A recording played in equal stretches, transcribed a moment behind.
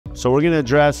So we're going to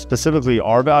address specifically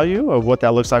R value of what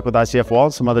that looks like with ICF wall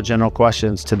and some other general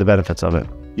questions to the benefits of it.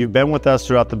 You've been with us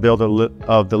throughout the build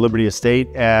of the Liberty Estate,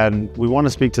 and we want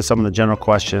to speak to some of the general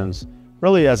questions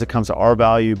really as it comes to R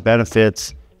value,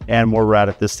 benefits, and where we're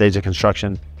at this stage of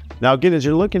construction. Now, again, as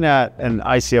you're looking at an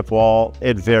ICF wall,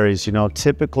 it varies.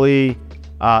 Typically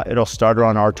it'll start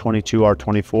around R22,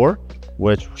 R24,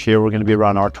 which here we're going to be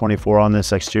around R24 on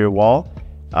this exterior wall.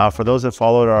 For those that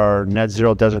followed our Net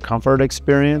Zero Desert Comfort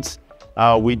experience,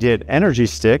 we did energy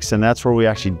sticks, and that's where we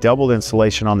actually doubled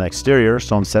insulation on the exterior.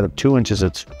 So instead of 2 inches,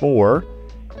 it's 4,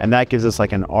 and that gives us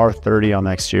like an R30 on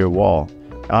the exterior wall.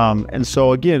 And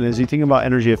so again, as you think about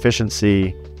energy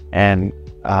efficiency, and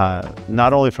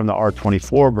not only from the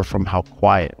R24, but from how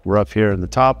quiet we're up here in the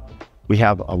top, we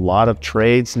have a lot of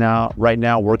trades right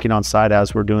now working on site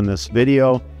as we're doing this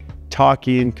video,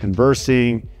 talking,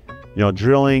 conversing,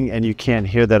 drilling, and you can't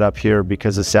hear that up here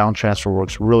because the sound transfer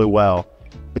works really well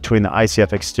between the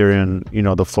ICF exterior and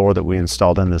the floor that we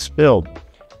installed in this build.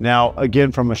 Now,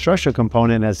 again, from a structural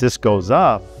component, as this goes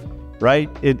up, right,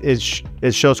 it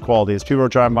shows quality. As people are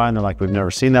driving by and they're like, we've never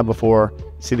seen that before.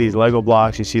 See these Lego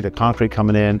blocks, you see the concrete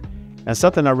coming in. And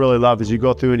something I really love is you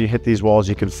go through and you hit these walls,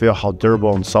 you can feel how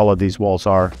durable and solid these walls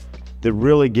are. They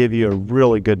really give you a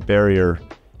really good barrier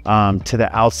to the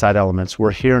outside elements. We're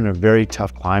here in a very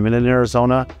tough climate in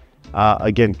Arizona.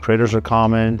 Again, critters are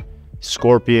common,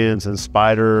 scorpions and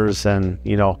spiders and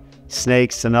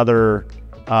snakes and other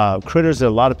critters that a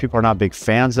lot of people are not big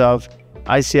fans of.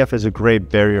 ICF is a great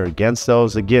barrier against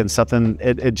those. Again, something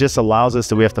it just allows us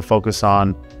that we have to focus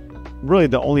on. Really,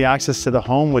 the only access to the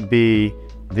home would be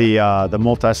the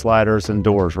multi-sliders and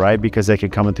doors, right? Because they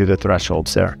can come in through the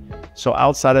thresholds there. So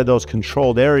outside of those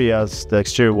controlled areas, the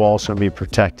exterior walls should be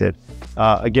protected.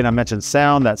 Again, I mentioned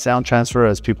sound, that sound transfer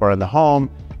as people are in the home,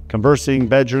 conversing,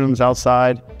 bedrooms,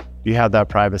 outside, you have that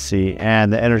privacy,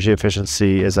 and the energy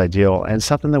efficiency is ideal. And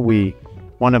something that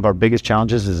one of our biggest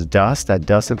challenges is dust, that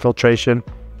dust infiltration.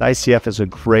 The ICF is a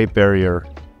great barrier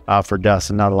for dust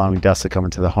and not allowing dust to come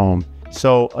into the home.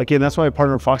 So again, that's why I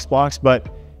partner with Fox Blocks,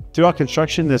 but throughout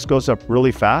construction, this goes up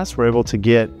really fast. We're able to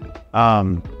get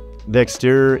the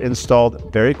exterior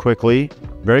installed very quickly,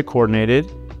 very coordinated.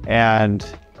 And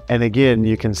again,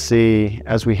 you can see,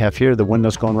 as we have here, the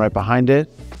windows going right behind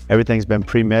it. Everything's been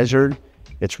pre-measured.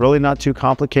 It's really not too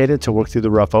complicated to work through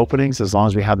the rough openings. As long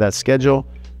as we have that schedule,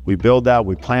 we build that,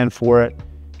 we plan for it.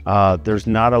 There's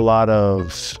not a lot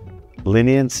of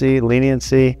leniency.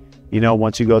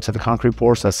 Once you go to the concrete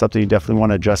pours, that's something you definitely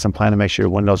want to address and plan to make sure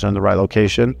your windows are in the right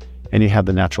location and you have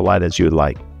the natural light as you would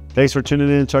like. Thanks for tuning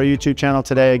in to our YouTube channel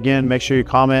today. Again, make sure you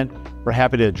comment. We're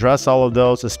happy to address all of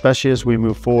those, especially as we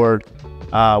move forward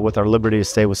with our Liberty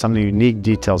Estate with some of the unique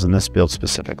details in this build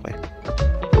specifically.